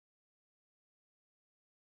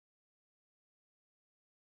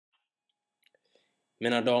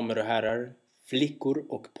Mina damer och herrar, flickor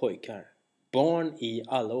och pojkar, barn i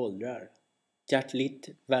alla åldrar. Hjärtligt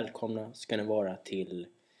välkomna ska ni vara till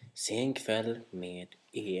Sen kväll med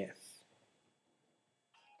EF.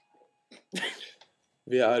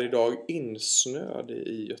 Vi är idag insnöade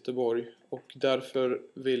i Göteborg och därför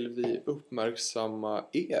vill vi uppmärksamma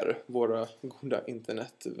er, våra goda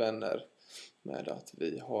internetvänner, med att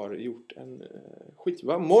vi har gjort en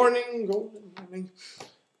skiva. Mourning Golden Morning.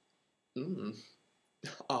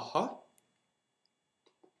 Aha.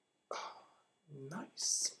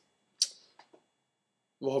 Nice.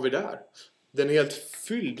 Vad har vi där? Den är helt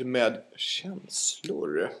fylld med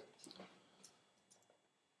känslor.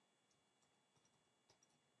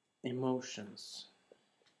 Emotions.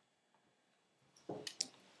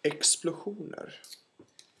 Explosioner.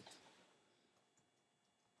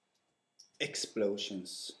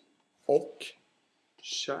 Explosions. Och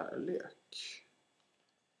kärlek.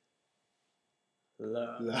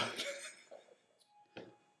 Love.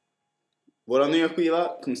 Våra nya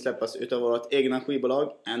skiva kommer släppas utav vårt egna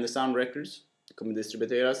skivbolag And The Sound Records. Det kommer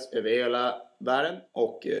distribueras över hela världen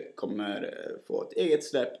och kommer få ett eget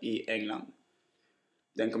släpp i England.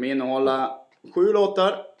 Den kommer innehålla 7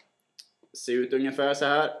 låtar. Ser ut ungefär så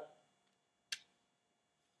här.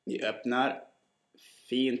 Vi öppnar.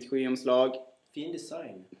 Fint skivomslag. Fin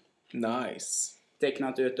design. Nice.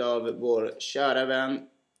 Tecknat utav vår kära vän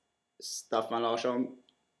Staffan Larsson.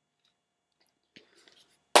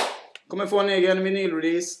 Kommer få en egen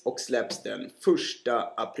vinylrelease och släpps den 1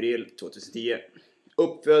 april 2010.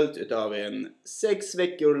 Uppföljt utav en 6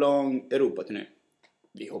 veckor lång Europaturné.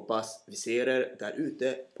 Vi hoppas vi ser er där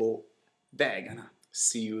ute på vägarna.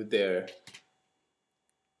 See you there.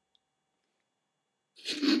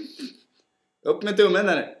 Upp med tummen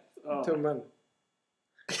där. Tummen.